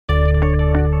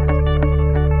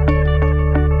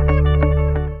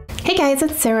guys,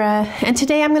 it's Sarah, and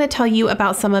today I'm going to tell you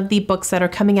about some of the books that are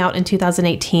coming out in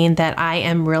 2018 that I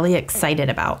am really excited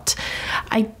about.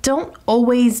 I don't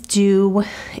always do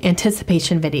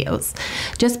anticipation videos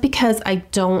just because I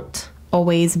don't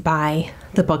always buy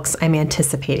the books I'm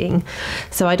anticipating.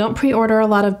 So I don't pre-order a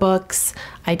lot of books.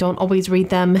 I don't always read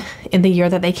them in the year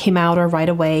that they came out or right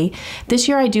away. This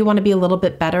year I do want to be a little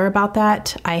bit better about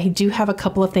that. I do have a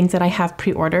couple of things that I have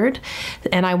pre-ordered,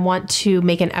 and I want to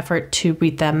make an effort to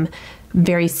read them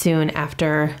very soon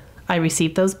after I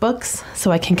receive those books,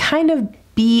 so I can kind of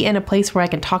be in a place where I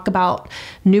can talk about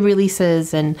new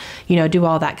releases and, do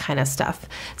all that kind of stuff.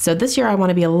 So this year I want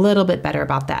to be a little bit better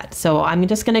about that. So I'm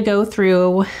just going to go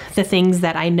through the things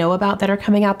that I know about that are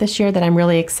coming out this year that I'm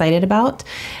really excited about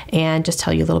and just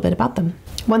tell you a little bit about them.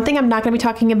 One thing I'm not going to be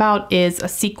talking about is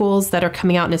sequels that are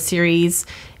coming out in a series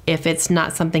if it's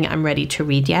not something I'm ready to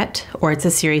read yet, or it's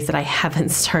a series that I haven't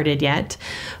started yet.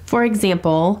 For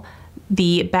example,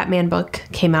 the Batman book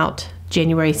came out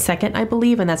January 2nd, I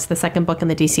believe, and that's the second book in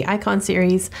the DC Icon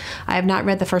series. I have not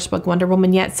read the first book, Wonder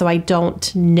Woman, yet, so I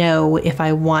don't know if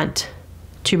I want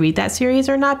to read that series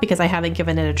or not because I haven't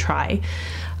given it a try.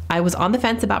 I was on the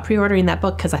fence about pre-ordering that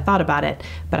book because I thought about it,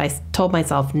 but I told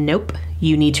myself, nope,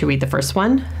 you need to read the first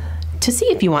one to see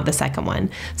if you want the second one.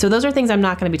 So those are things I'm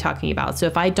not going to be talking about. So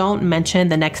if I don't mention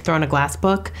the next Throne of Glass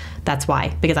book, that's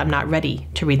why, because I'm not ready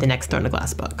to read the next Throne of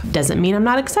Glass book. Doesn't mean I'm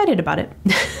not excited about it,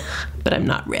 but I'm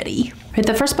not ready. Right,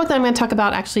 the first book that I'm going to talk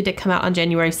about actually did come out on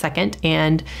January 2nd,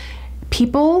 and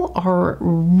people are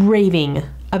raving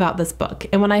about this book.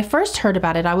 And when I first heard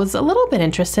about it, I was a little bit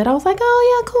interested. I was like,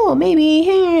 oh yeah, cool,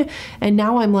 maybe. And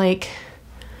now I'm like,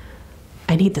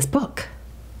 I need this book.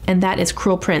 And that is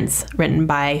Cruel Prince, written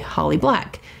by Holly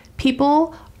Black.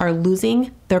 People are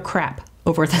losing their crap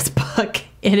over this book.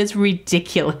 It is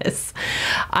ridiculous.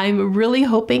 I'm really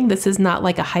hoping this is not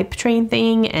like a hype train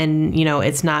thing and,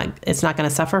 it's not going to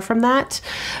suffer from that.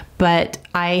 But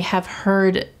I have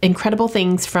heard incredible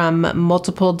things from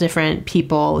multiple different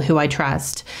people who I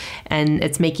trust, and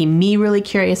it's making me really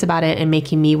curious about it and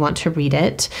making me want to read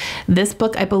it. This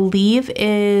book, I believe,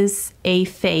 is a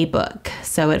fae book.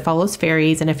 So it follows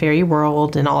fairies in a fairy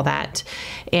world and all that.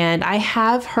 And I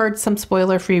have heard some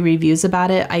spoiler-free reviews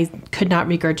about it. I could not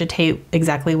regurgitate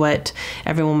exactly what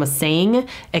everyone was saying,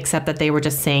 except that they were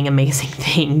just saying amazing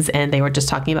things, and they were just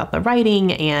talking about the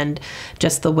writing and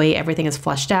just the way everything is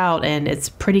fleshed out, and it's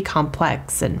pretty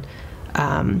complex and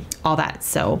all that.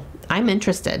 So I'm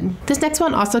interested. This next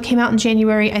one also came out in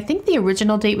January. I think the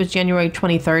original date was January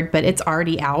 23rd, but it's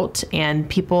already out and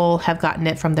people have gotten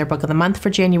it from their book of the month for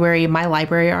January. My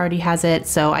library already has it,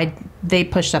 so they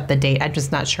pushed up the date. I'm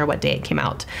just not sure what day it came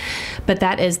out. But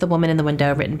that is The Woman in the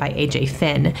Window, written by A.J.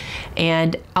 Finn.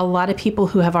 And a lot of people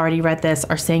who have already read this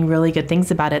are saying really good things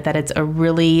about it, that it's a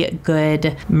really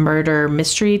good murder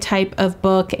mystery type of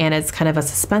book, and it's kind of a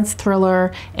suspense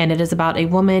thriller, and it is about a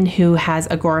woman who has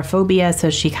agoraphobia,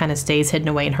 so she kind of stays hidden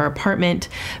away in her apartment.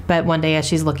 But one day as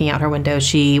she's looking out her window,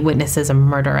 she witnesses a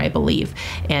murder, I believe,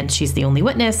 and she's the only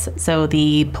witness. So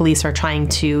the police are trying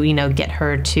to, get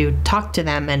her to talk to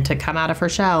them and to come out of her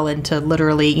shell and to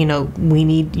literally, we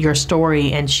need your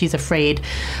story. And she's afraid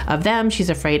of them. She's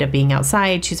afraid of being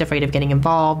outside. She's afraid of getting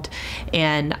involved.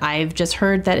 And I've just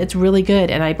heard that it's really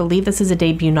good. And I believe this is a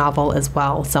debut novel as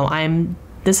well. So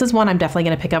this is one I'm definitely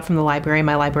going to pick up from the library.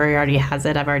 My library already has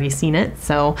it. I've already seen it.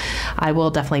 So I will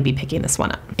definitely be picking this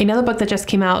one up. Another book that just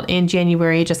came out in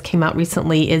January, just came out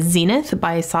recently, is Zenith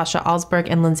by Sasha Alsberg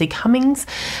and Lindsay Cummings.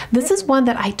 This is one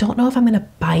that I don't know if I'm going to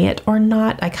buy it or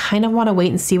not. I kind of want to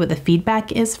wait and see what the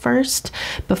feedback is first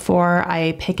before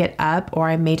I pick it up, or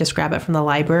I may just grab it from the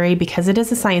library because it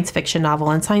is a science fiction novel,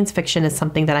 and science fiction is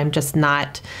something that I'm just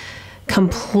not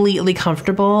completely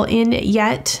comfortable in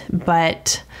yet,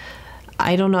 but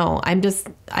I don't know.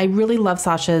 I really love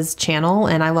Sasha's channel,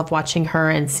 and I love watching her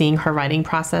and seeing her writing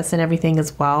process and everything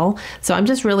as well. So I'm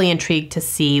just really intrigued to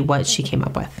see what she came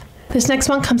up with. This next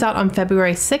one comes out on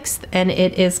February 6th, and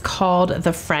it is called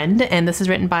The Friend, and this is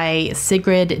written by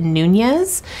Sigrid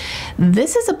Nunez.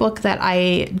 This is a book that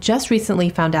I just recently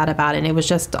found out about, and it was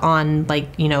just on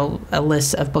a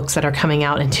list of books that are coming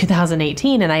out in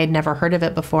 2018, and I had never heard of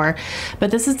it before.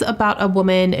 But this is about a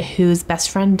woman whose best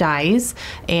friend dies,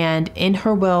 and in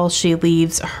her will, she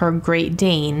leaves her Great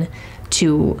Dane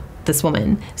to this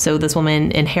woman. So this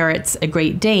woman inherits a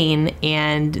Great Dane,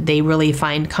 and they really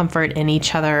find comfort in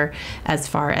each other as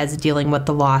far as dealing with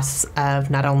the loss of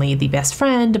not only the best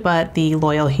friend, but the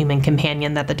loyal human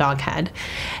companion that the dog had.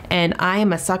 And I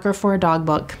am a sucker for a dog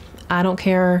book. I don't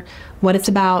care what it's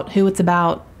about, who it's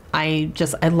about. I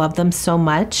love them so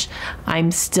much.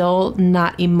 I'm still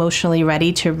not emotionally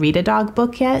ready to read a dog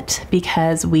book yet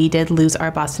because we did lose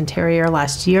our Boston Terrier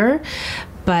last year,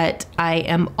 but I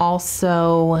am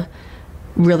also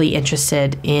really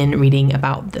interested in reading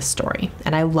about this story.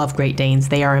 And I love Great Danes.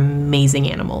 They are amazing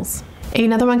animals.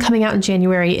 Another one coming out in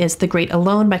January is The Great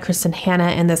Alone by Kristin Hannah,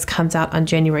 and this comes out on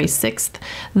January 6th.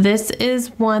 This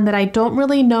is one that I don't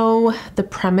really know the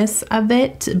premise of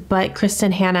it, but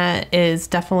Kristin Hannah is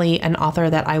definitely an author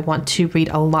that I want to read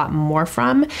a lot more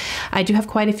from. I do have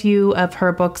quite a few of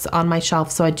her books on my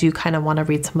shelf, so I do kind of want to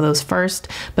read some of those first,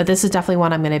 but this is definitely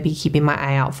one I'm going to be keeping my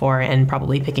eye out for and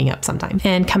probably picking up sometime.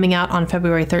 And coming out on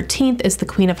February 13th is The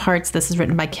Queen of Hearts. This is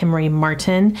written by Kimmery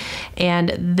Martin,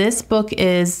 and this book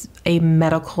is a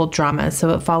medical drama.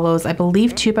 So it follows, I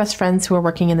believe, two best friends who are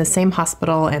working in the same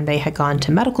hospital, and they had gone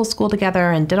to medical school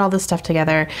together and did all this stuff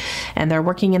together, and they're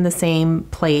working in the same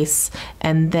place.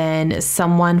 And then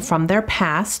someone from their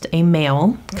past, a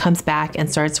male, comes back and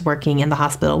starts working in the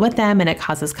hospital with them, and it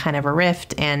causes kind of a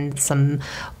rift, and some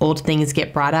old things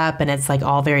get brought up, and it's like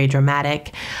all very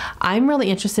dramatic. I'm really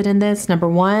interested in this. Number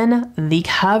one, the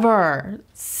cover.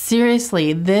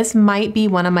 Seriously, this might be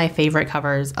one of my favorite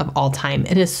covers of all time.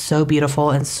 It is so beautiful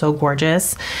and so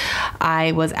gorgeous.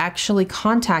 I was actually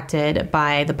contacted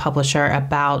by the publisher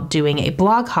about doing a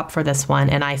blog hop for this one,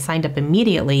 and I signed up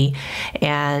immediately.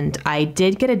 And I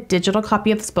did get a digital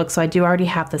copy of this book, so I do already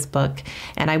have this book,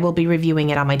 and I will be reviewing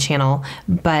it on my channel.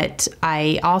 But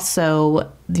I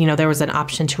also, there was an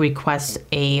option to request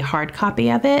a hard copy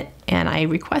of it, and I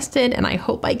requested, and I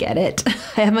hope I get it.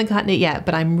 I haven't gotten it yet,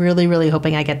 but I'm really, really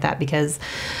hoping I get that because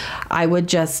I would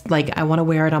just I want to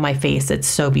wear it on my face. It's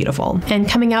so beautiful. And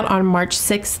coming out on March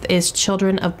 6th is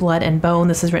Children of Blood and Bone.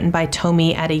 This is written by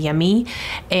Tomi Adeyemi,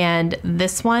 and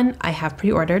this one I have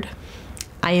pre-ordered.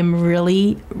 I am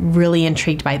really, really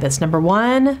intrigued by this. Number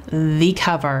one, the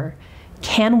cover.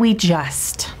 Can we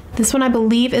just? This one I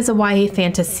believe is a YA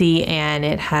fantasy, and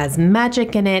it has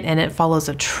magic in it, and it follows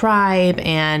a tribe,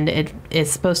 and it is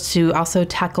supposed to also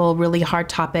tackle really hard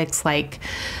topics like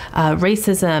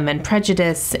racism and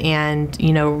prejudice and,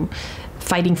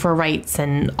 fighting for rights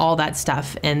and all that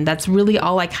stuff. And that's really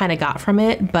all I kind of got from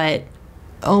it. But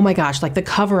oh my gosh, the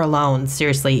cover alone,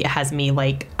 seriously, it has me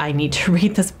I need to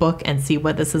read this book and see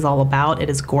what this is all about.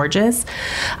 It is gorgeous.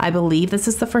 I believe this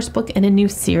is the first book in a new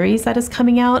series that is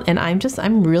coming out, and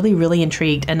I'm really, really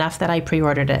intrigued enough that I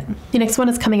pre-ordered it. The next one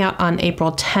is coming out on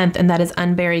April 10th, and that is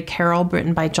Unbury Carol,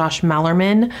 written by Josh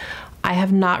Malerman. I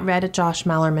have not read a Josh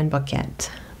Malerman book yet,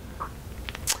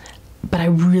 but I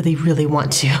really, really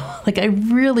want to. I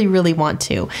really, really want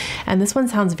to. And this one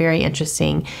sounds very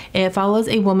interesting. It follows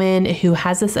a woman who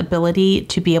has this ability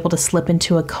to be able to slip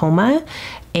into a coma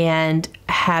and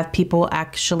have people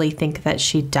actually think that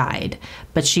she died,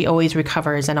 but she always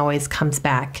recovers and always comes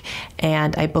back.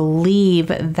 And I believe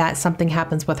that something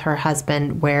happens with her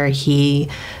husband where he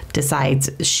decides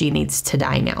she needs to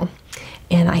die now.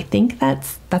 And I think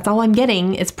that's all I'm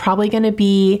getting. It's probably going to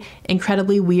be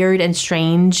incredibly weird and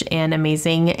strange and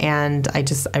amazing, and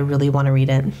I really want to read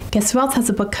it. Guess who else has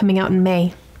a book coming out in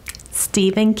May?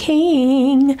 Stephen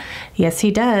King. Yes, he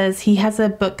does. He has a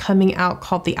book coming out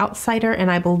called The Outsider,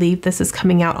 and I believe this is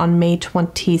coming out on May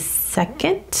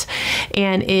 22nd.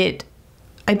 And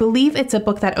I believe it's a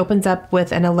book that opens up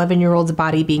with an 11-year-old's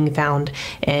body being found,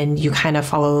 and you kind of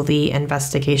follow the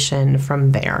investigation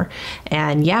from there.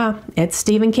 And yeah, it's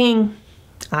Stephen King.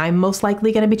 I'm most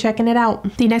likely going to be checking it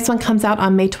out. The next one comes out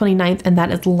on May 29th, and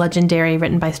that is Legendary,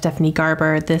 written by Stephanie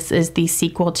Garber. This is the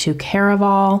sequel to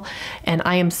Caraval, and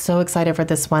I am so excited for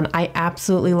this one. I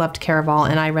absolutely loved Caraval,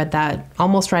 and I read that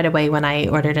almost right away when I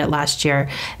ordered it last year.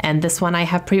 And this one I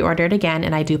have pre-ordered again,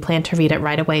 and I do plan to read it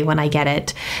right away when I get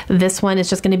it. This one is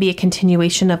just going to be a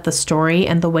continuation of the story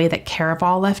and the way that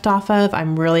Caraval left off of.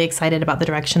 I'm really excited about the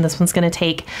direction this one's going to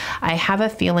take. I have a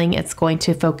feeling it's going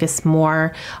to focus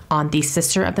more on the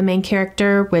sister of the main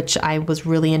character, which I was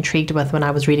really intrigued with when I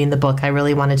was reading the book. I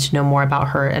really wanted to know more about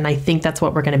her, and I think that's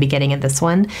what we're going to be getting in this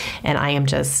one, and I'm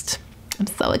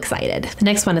so excited. The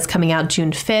next one is coming out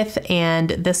June 5th, and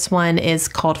this one is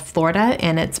called Florida,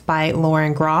 and it's by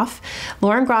Lauren Groff.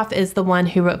 Lauren Groff is the one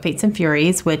who wrote Fates and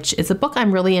Furies, which is a book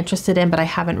I'm really interested in, but I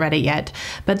haven't read it yet.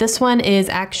 But this one is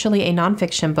actually a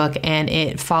nonfiction book, and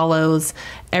it follows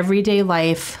everyday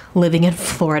life living in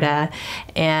Florida,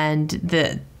 and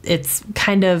it's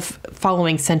kind of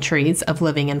following centuries of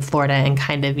living in Florida and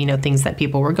kind of, things that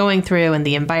people were going through and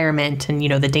the environment and,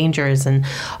 the dangers and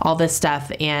all this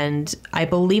stuff. And I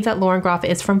believe that Lauren Groff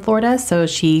is from Florida. So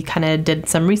she kind of did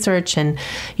some research and,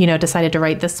 decided to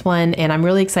write this one. And I'm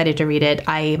really excited to read it.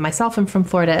 I myself am from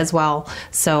Florida as well.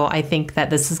 So I think that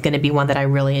this is going to be one that I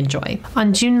really enjoy.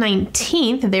 On June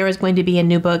 19th, there is going to be a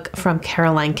new book from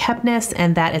Caroline Kepnes,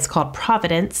 and that is called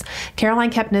Providence.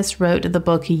 Caroline Kepnes wrote the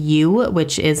book You,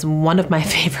 which is one of my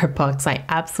favorite books. I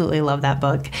absolutely love that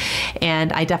book,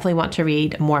 and I definitely want to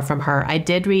read more from her. I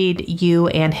did read You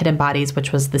and Hidden Bodies,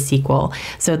 which was the sequel.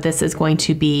 So this is going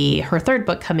to be her third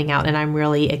book coming out, and I'm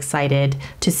really excited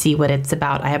to see what it's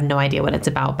about. I have no idea what it's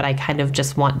about, but I kind of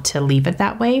just want to leave it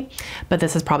that way. But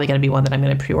this is probably going to be one that I'm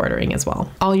going to be pre-ordering as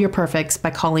well. All Your Perfects by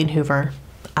Colleen Hoover.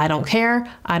 I don't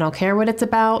care. I don't care what it's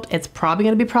about. It's probably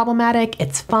going to be problematic.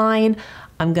 It's fine.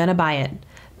 I'm going to buy it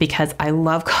because I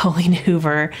love Colleen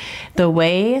Hoover. The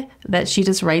way that she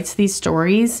just writes these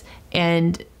stories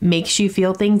and makes you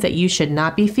feel things that you should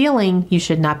not be feeling. You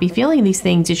should not be feeling these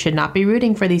things. You should not be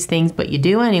rooting for these things, but you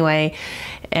do anyway.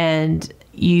 And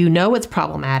it's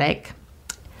problematic.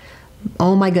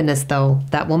 Oh my goodness, though,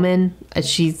 that woman,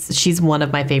 she's one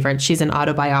of my favorites. She's an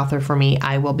auto-buy author for me.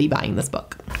 I will be buying this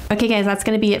book. Okay, guys, that's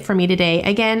going to be it for me today.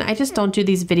 Again, I just don't do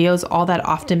these videos all that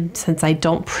often since I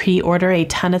don't pre-order a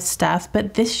ton of stuff.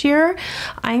 But this year,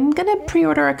 I'm going to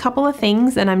pre-order a couple of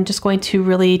things, and I'm just going to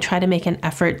really try to make an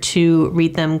effort to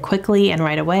read them quickly and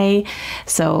right away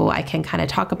so I can kind of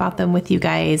talk about them with you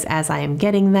guys as I am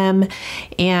getting them.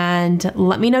 And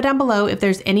let me know down below if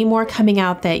there's any more coming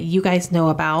out that you guys know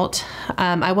about.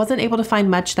 I wasn't able to find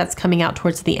much that's coming out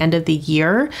towards the end of the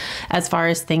year as far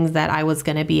as things that I was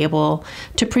going to be able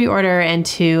to pre-order and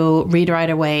to read right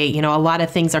away. A lot of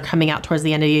things are coming out towards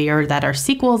the end of the year that are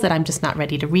sequels that I'm just not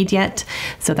ready to read yet.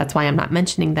 So that's why I'm not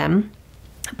mentioning them.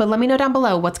 But let me know down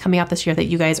below what's coming out this year that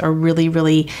you guys are really,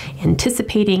 really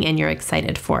anticipating and you're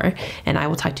excited for. And I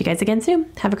will talk to you guys again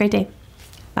soon. Have a great day.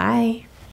 Bye.